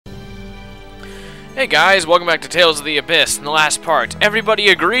Hey guys, welcome back to Tales of the Abyss. In the last part, everybody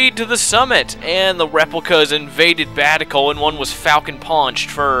agreed to the summit, and the replicas invaded Batical, and one was Falcon punched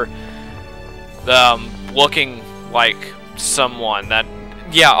for looking like someone that...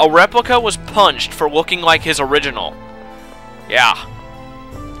 Yeah, a replica was punched for looking like his original. Yeah.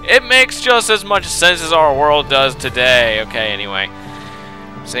 It makes just as much sense as our world does today. Okay, anyway.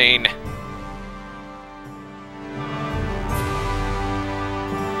 Scene.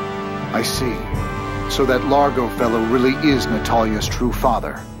 I see. So that Largo fellow really is Natalia's true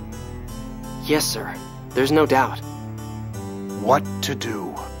father. Yes, sir. There's no doubt. What to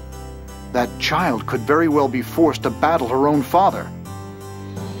do? That child could very well be forced to battle her own father.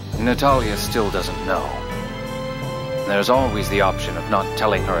 Natalia still doesn't know. There's always the option of not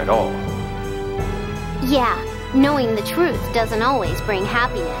telling her at all. Yeah, knowing the truth doesn't always bring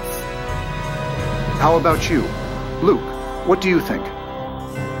happiness. How about you? Luke, what do you think?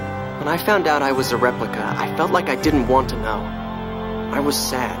 When I found out I was a replica, I felt like I didn't want to know. I was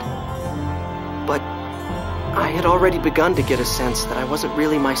sad. But I had already begun to get a sense that I wasn't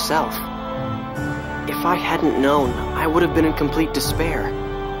really myself. If I hadn't known, I would have been in complete despair.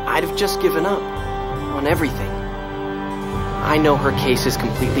 I'd have just given up on everything. I know her case is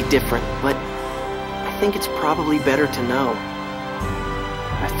completely different, but I think it's probably better to know.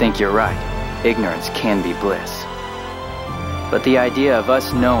 I think you're right. Ignorance can be bliss. But the idea of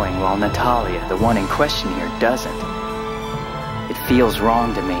us knowing while Natalia, the one in question here, doesn't. It feels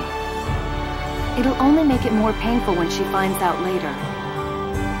wrong to me. It'll only make it more painful when she finds out later.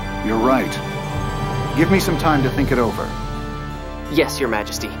 You're right. Give me some time to think it over. Yes, Your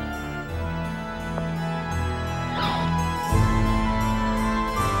Majesty.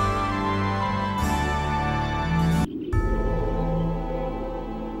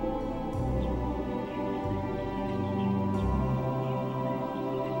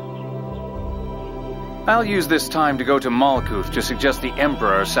 I'll use this time to go to Malkuth to suggest the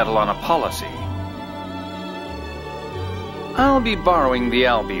Emperor settle on a policy. I'll be borrowing the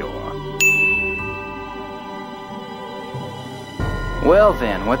Albior. Well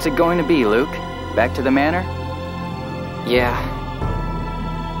then, what's it going to be, Luke? Back to the manor? Yeah.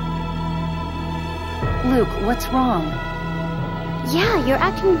 Luke, what's wrong? Yeah, you're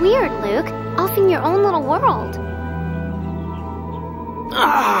acting weird, Luke. Off in your own little world.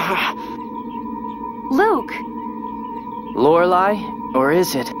 Ah! Luke! Lorelei? Or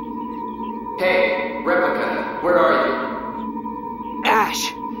is it? Hey, replica, where are you?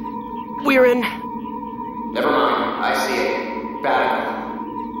 Ash! We're in... Never mind, I see it.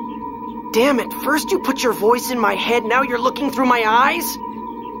 Batical. Damn it, first you put your voice in my head, now you're looking through my eyes?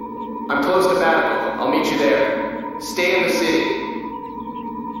 I'm close to Batical. I'll meet you there. Stay in the city.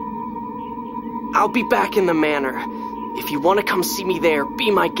 I'll be back in the manor. If you want to come see me there,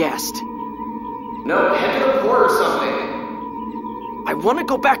 be my guest. No, head to the port or something. I want to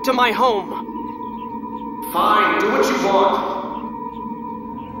go back to my home. Fine, do what you want.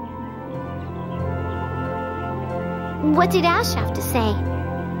 What did Ash have to say?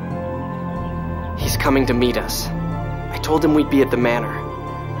 He's coming to meet us. I told him we'd be at the manor.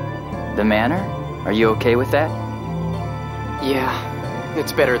 The manor? Are you okay with that? Yeah,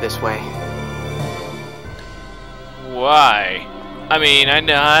 it's better this way. Why? I mean,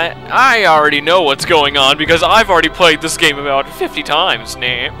 I already know what's going on because I've already played this game about 50 times,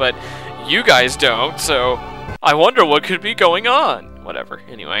 but you guys don't, so I wonder what could be going on. Whatever,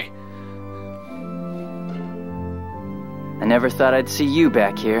 anyway. I never thought I'd see you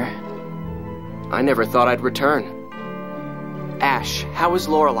back here. I never thought I'd return. Ash, how is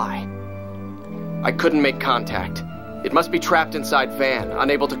Lorelei? I couldn't make contact. It must be trapped inside Van,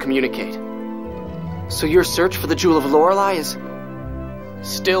 unable to communicate. So your search for the Jewel of Lorelei is...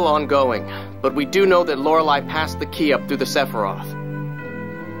 still ongoing, but we do know that Lorelei passed the key up through the Sephiroth.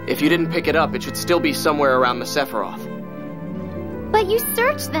 If you didn't pick it up, it should still be somewhere around the Sephiroth. But you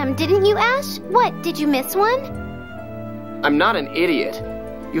searched them, didn't you, Ash? What, did you miss one? I'm not an idiot.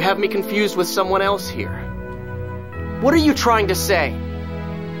 You have me confused with someone else here. What are you trying to say?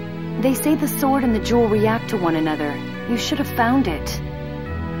 They say the sword and the jewel react to one another. You should have found it.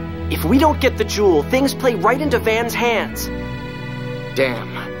 If we don't get the jewel, things play right into Van's hands.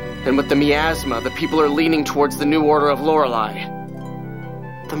 Damn. And with the Miasma, the people are leaning towards the new order of Lorelei.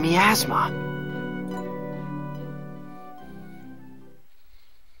 The Miasma.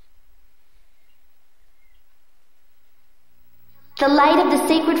 The light of the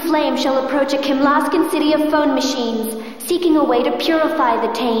sacred flame shall approach a Kimlaskan city of phone machines, seeking a way to purify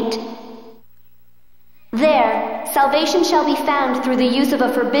the taint. There, salvation shall be found through the use of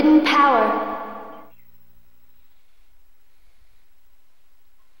a forbidden power.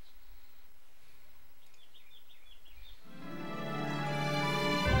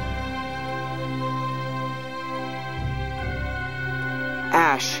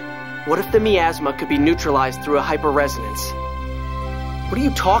 Ash, what if the miasma could be neutralized through a hyperresonance? What are you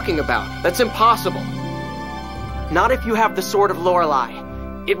talking about? That's impossible. Not if you have the Sword of Lorelei.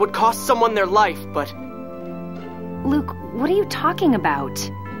 It would cost someone their life, but... Luke, what are you talking about?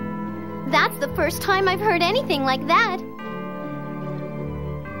 That's the first time I've heard anything like that.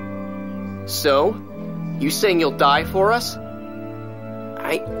 So? You saying you'll die for us?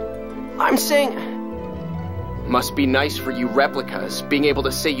 I'm saying... Must be nice for you replicas, being able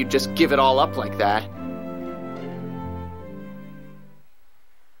to say you just give it all up like that.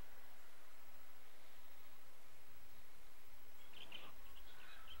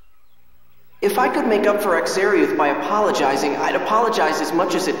 If I could make up for Xeriuth by apologizing, I'd apologize as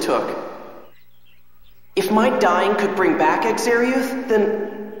much as it took. If my dying could bring back Xeriuth,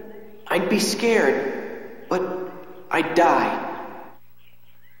 then I'd be scared, but I'd die.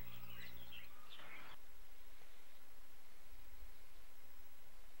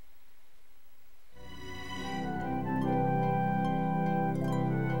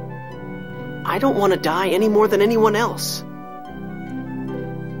 I don't want to die any more than anyone else.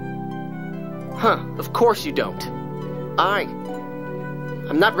 Huh, of course you don't.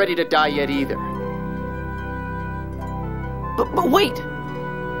 I'm not ready to die yet either. But wait!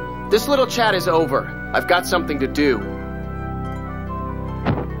 This little chat is over. I've got something to do.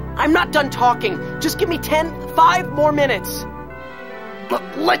 I'm not done talking. Just give me 5 more minutes.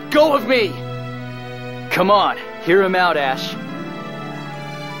 Let go of me! Come on, hear him out, Ash.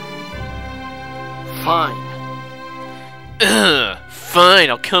 Fine. Fine,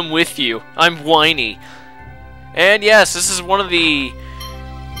 I'll come with you. I'm whiny. And yes, this is one of the...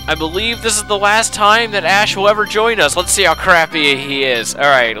 I believe this is the last time that Ash will ever join us. Let's see how crappy he is.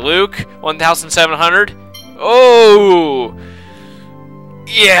 Alright, Luke, 1,700. Oh!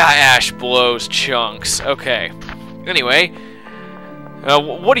 Yeah, Ash blows chunks. Okay. Anyway,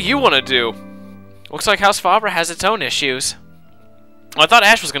 what do you want to do? Looks like House Fabra has its own issues. Well, I thought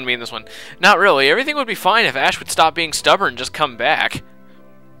Ash was going to be in this one. Not really. Everything would be fine if Ash would stop being stubborn and just come back.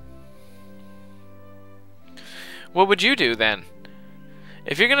 What would you do, then?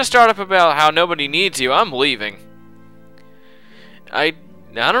 If you're going to start up about how nobody needs you, I'm leaving. I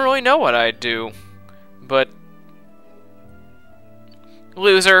don't really know what I'd do. But...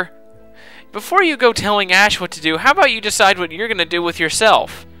 Loser. Before you go telling Ash what to do, how about you decide what you're going to do with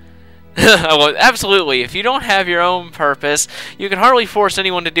yourself? Well, absolutely. If you don't have your own purpose, you can hardly force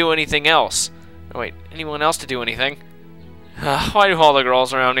anyone to do anything else. Oh, wait, anyone else to do anything? Why do all the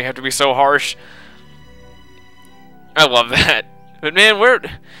girls around me have to be so harsh? I love that. But man,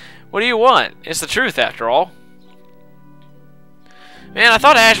 what do you want? It's the truth, after all. Man, I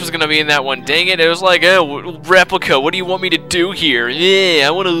thought Ash was going to be in that one. Dang it. It was like, oh, Replica, what do you want me to do here? Yeah,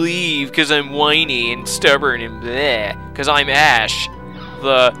 I want to leave because I'm whiny and stubborn and bleh. Because I'm Ash,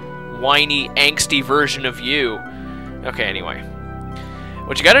 the whiny, angsty version of you. Okay, anyway.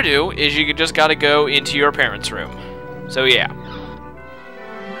 What you gotta do is you just gotta go into your parents' room. So, yeah.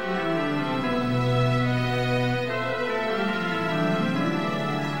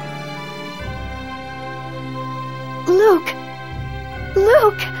 Luke!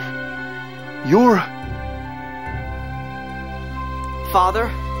 Luke! You're... Father,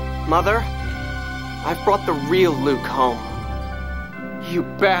 Mother, I've brought the real Luke home. You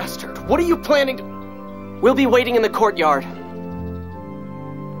bastard! What are you planning to... We'll be waiting in the courtyard.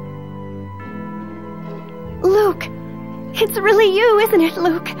 Luke! It's really you, isn't it,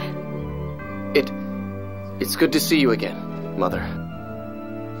 Luke? It's good to see you again, Mother.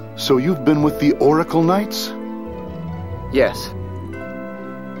 So you've been with the Oracle Knights? Yes.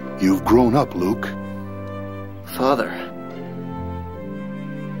 You've grown up, Luke. Father.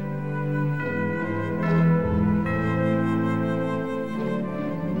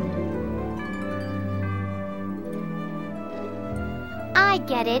 I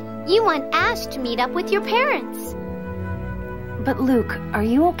get it. You want Ash to meet up with your parents. But Luke, are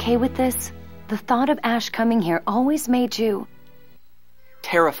you okay with this? The thought of Ash coming here always made you...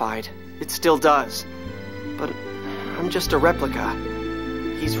 Terrified. It still does. But I'm just a replica.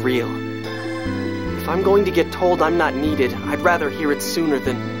 He's real. If I'm going to get told I'm not needed, I'd rather hear it sooner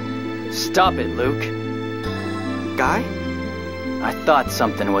than... Stop it, Luke. Guy? I thought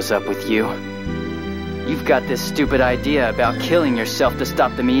something was up with you. You've got this stupid idea about killing yourself to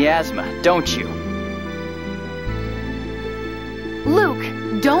stop the miasma, don't you? Luke,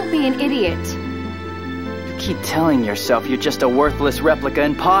 don't be an idiot. You keep telling yourself you're just a worthless replica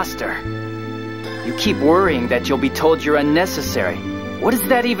imposter. You keep worrying that you'll be told you're unnecessary. What does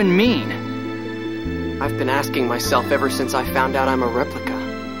that even mean? I've been asking myself ever since I found out I'm a replica.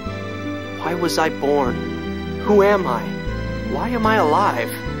 Why was I born? Who am I? Why am I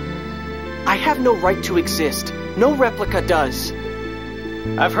alive? I have no right to exist. No replica does.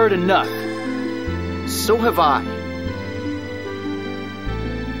 I've heard enough. So have I.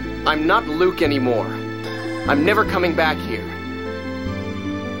 I'm not Luke anymore. I'm never coming back here.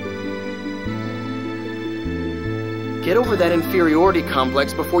 Get over that inferiority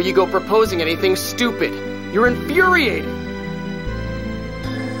complex before you go proposing anything stupid. You're infuriating.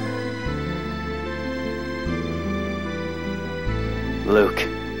 Luke,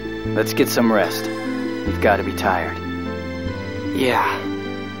 let's get some rest. You've got to be tired. Yeah.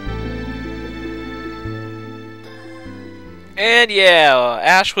 And yeah,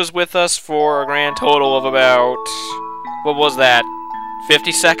 Ash was with us for a grand total of about, what was that,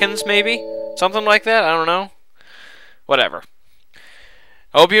 50 seconds maybe? Something like that, I don't know. Whatever.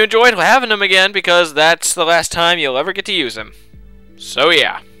 Hope you enjoyed having him again, because that's the last time you'll ever get to use him. So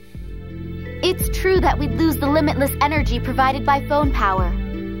yeah. It's true that we'd lose the limitless energy provided by phone power.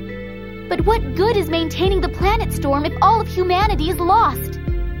 But what good is maintaining the planet storm if all of humanity is lost?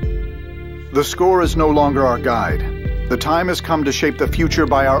 The score is no longer our guide. The time has come to shape the future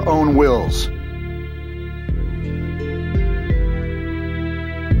by our own wills.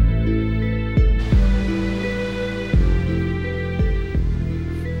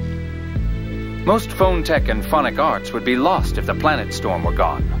 Most phone tech and phonic arts would be lost if the planet storm were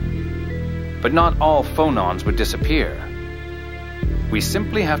gone. But not all phonons would disappear. We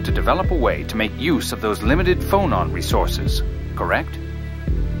simply have to develop a way to make use of those limited phonon resources, correct?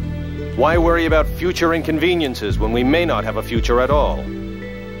 Why worry about future inconveniences when we may not have a future at all?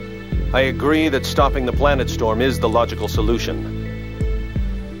 I agree that stopping the planet storm is the logical solution.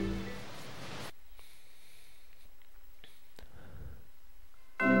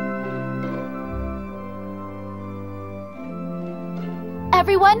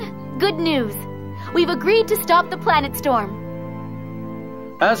 Everyone, good news. We've agreed to stop the planet storm.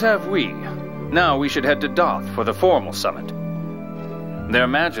 As have we. Now we should head to Doth for the formal summit. Their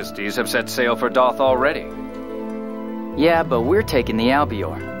Majesties have set sail for Doth already. Yeah, but we're taking the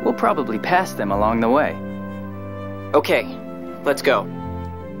Albior. We'll probably pass them along the way. Okay, let's go.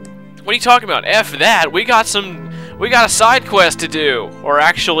 What are you talking about? F that. We got a side quest to do. Or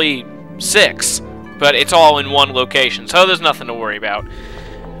actually, 6. But it's all in one location, so there's nothing to worry about.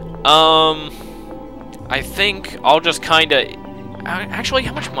 I think I'll just kinda... Actually,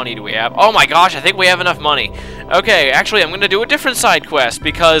 how much money do we have? Oh my gosh, I think we have enough money. Okay, actually, I'm going to do a different side quest,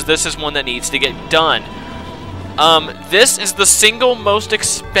 because this is one that needs to get done. This is the single most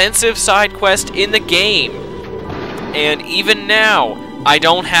expensive side quest in the game. And even now, I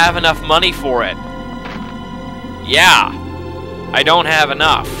don't have enough money for it. Yeah, I don't have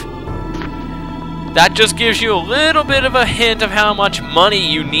enough. That just gives you a little bit of a hint of how much money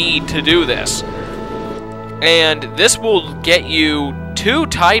you need to do this. And this will get you 2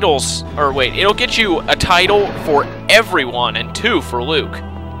 titles, or wait, it'll get you a title for everyone and 2 for Luke.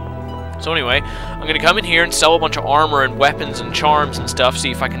 So anyway, I'm going to come in here and sell a bunch of armor and weapons and charms and stuff, see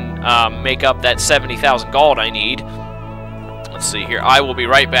if I can make up that 70,000 gold I need. Let's see here, I will be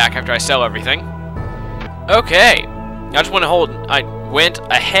right back after I sell everything. Okay, I went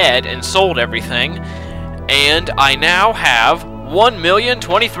ahead and sold everything, and I now have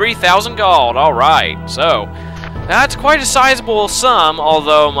 1,023,000 gold. Alright, so that's quite a sizable sum,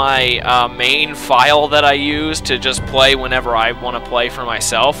 although my main file that I use to just play whenever I want to play for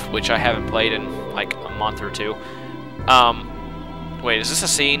myself, which I haven't played in like a month or 2. Wait, is this a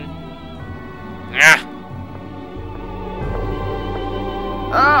scene?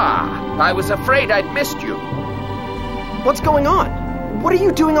 Ah, I was afraid I'd missed you. What's going on? What are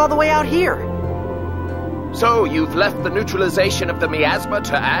you doing all the way out here? So, you've left the neutralization of the miasma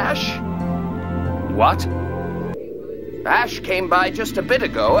to Ash? What? Ash came by just a bit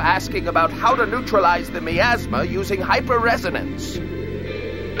ago asking about how to neutralize the miasma using hyper-resonance.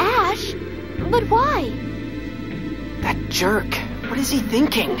 Ash? But why? That jerk. What is he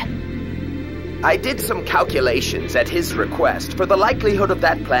thinking? I did some calculations at his request for the likelihood of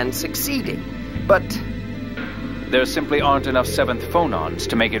that plan succeeding, but... There simply aren't enough 7th phonons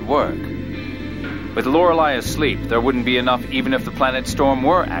to make it work. With Lorelei asleep, there wouldn't be enough even if the planet storm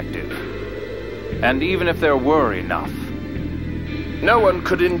were active. And even if there were enough. No one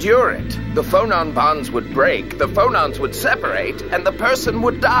could endure it. The phonon bonds would break, the phonons would separate, and the person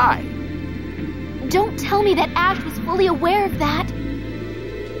would die. Don't tell me that Ash was fully aware of that.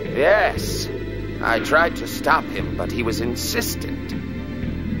 Yes. I tried to stop him, but he was insistent.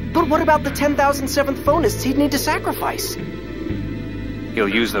 But what about the 10,007th phonists he'd need to sacrifice? He'll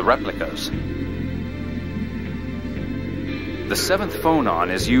use the replicas. The 7th phonon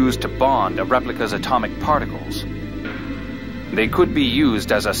is used to bond a replica's atomic particles. They could be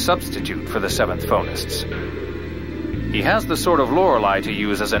used as a substitute for the Seventh Phonists. He has the sort of Lorelei to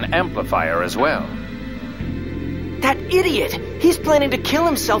use as an amplifier as well. That idiot! He's planning to kill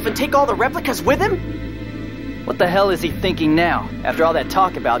himself and take all the replicas with him? What the hell is he thinking now, after all that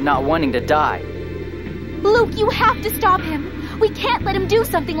talk about not wanting to die? Luke, you have to stop him. We can't let him do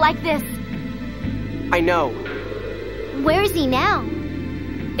something like this. I know. Where is he now?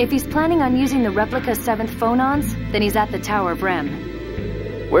 If he's planning on using the replica 7th phonons, then he's at the Tower of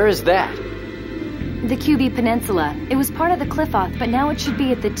Rem. Where is that? The QB Peninsula. It was part of the Cliffoth, but now it should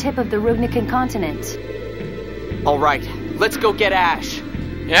be at the tip of the Rugnican continent. Alright, let's go get Ash.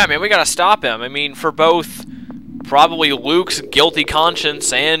 Yeah, man, we gotta stop him. I mean, for both probably Luke's guilty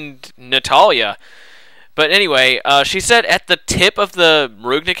conscience and Natalia. But anyway, she said at the tip of the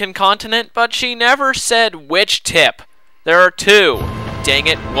Rugnican continent, but she never said which tip. There are two. Dang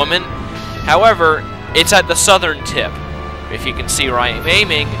it, woman. However, it's at the southern tip. If you can see where I'm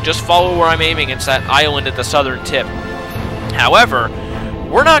aiming, just follow where I'm aiming. It's that island at the southern tip. However,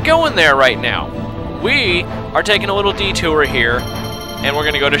 we're not going there right now. We are taking a little detour here, and we're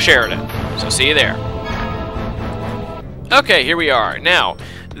going to go to Sheridan. So see you there. Okay, here we are. Now,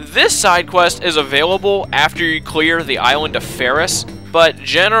 this side quest is available after you clear the island of Ferris, but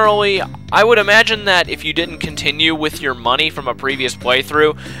generally, I would imagine that if you didn't continue with your money from a previous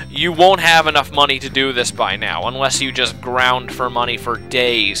playthrough, you won't have enough money to do this by now, unless you just ground for money for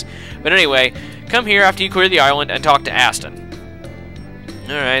days. But anyway, come here after you clear the island and talk to Aston.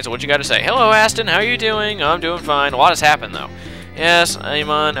 Alright, so what you got to say? Hello, Aston, how are you doing? I'm doing fine. A lot has happened, though. Yes,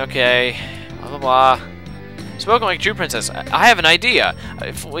 Amon, okay. Blah, blah, blah. Spoken like a true princess. I have an idea.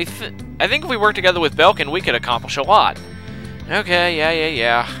 I think if we work together with Belkin, we could accomplish a lot. Okay,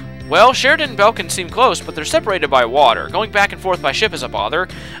 yeah. Well, Sheridan and Belkin seem close, but they're separated by water. Going back and forth by ship is a bother.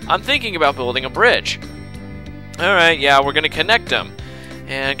 I'm thinking about building a bridge. Alright, yeah, we're going to connect them.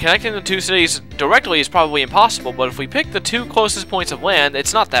 And connecting the two cities directly is probably impossible, but if we pick the two closest points of land,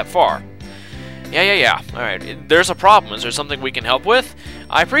 it's not that far. Yeah. Alright, there's a problem. Is there something we can help with?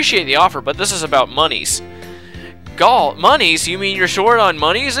 I appreciate the offer, but this is about monies. Monies? You mean you're short on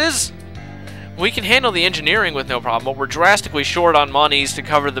monies? We can handle the engineering with no problem, but we're drastically short on monies to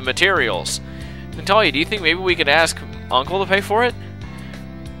cover the materials. Natalia, do you think maybe we could ask Uncle to pay for it?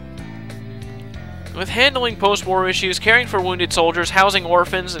 With handling post-war issues, caring for wounded soldiers, housing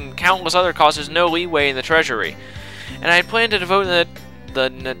orphans, and countless other causes, there's no leeway in the treasury. And I had planned to devote the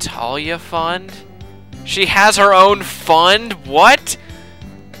Natalia Fund? She has her own fund? What?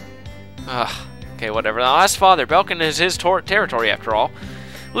 Ugh. Okay, whatever. Now, ask Father. Belkin is his territory, after all.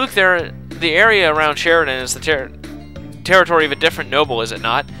 Luke, the area around Sheridan is the territory of a different noble, is it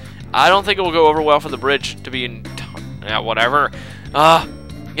not? I don't think it will go over well for the bridge to be in... Yeah, whatever.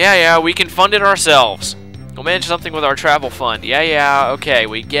 Yeah, we can fund it ourselves. We'll manage something with our travel fund. Yeah, okay,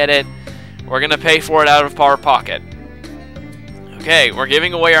 we get it. We're gonna pay for it out of our pocket. Okay, we're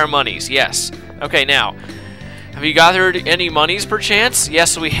giving away our monies, yes. Okay, now, have you gathered any monies, perchance?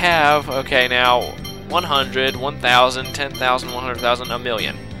 Yes, we have. Okay, now, 100, 1,000, 10,000, 100,000, a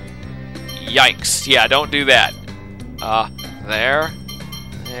million. Yikes. Yeah, don't do that. There.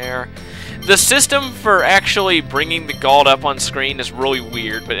 The system for actually bringing the gold up on screen is really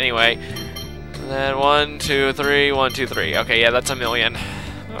weird, but anyway. Then 1, 2, 3, 1, 2, 3. Okay, yeah, that's a million.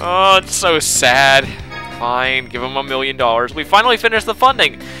 Oh, it's so sad. Fine, give him $1 million. We finally finished the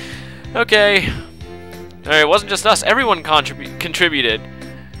funding. Okay. Alright, it wasn't just us. Everyone contributed.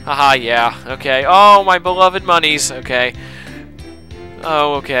 Haha, yeah. Okay. Oh, my beloved monies. Okay.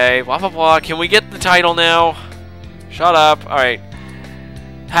 Oh, okay. Blah, blah, blah. Can we get the title now? Shut up. Alright.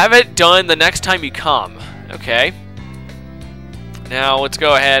 Have it done the next time you come. Okay. Now, let's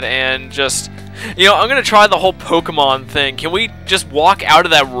go ahead and just... You know, I'm going to try the whole Pokemon thing. Can we just walk out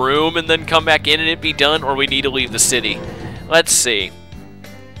of that room and then come back in and it be done? Or we need to leave the city? Let's see.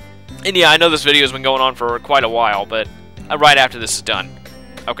 And yeah, I know this video has been going on for quite a while, but right after this is done.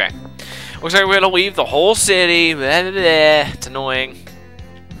 Okay. Looks like we're going to leave the whole city. Blah, blah, blah. It's annoying.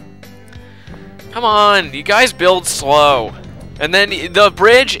 Come on, you guys build slow. And then the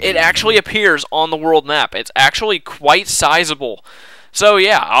bridge, it actually appears on the world map. It's actually quite sizable. So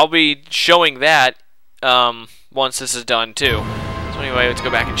yeah, I'll be showing that once this is done too. So anyway, let's go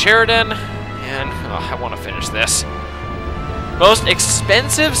back in Sheridan. And I want to finish this. Most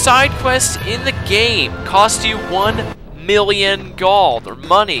expensive side quest in the game. Costs you 1 million gold, or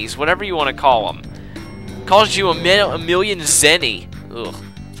monies, whatever you want to call them. Costs you a million zenny. Ugh,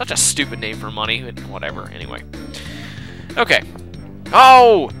 such a stupid name for money, but whatever, anyway. Okay.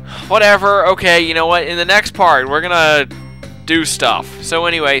 Oh, whatever. Okay, you know what? In the next part, we're gonna do stuff. So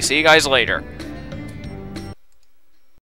anyway, see you guys later.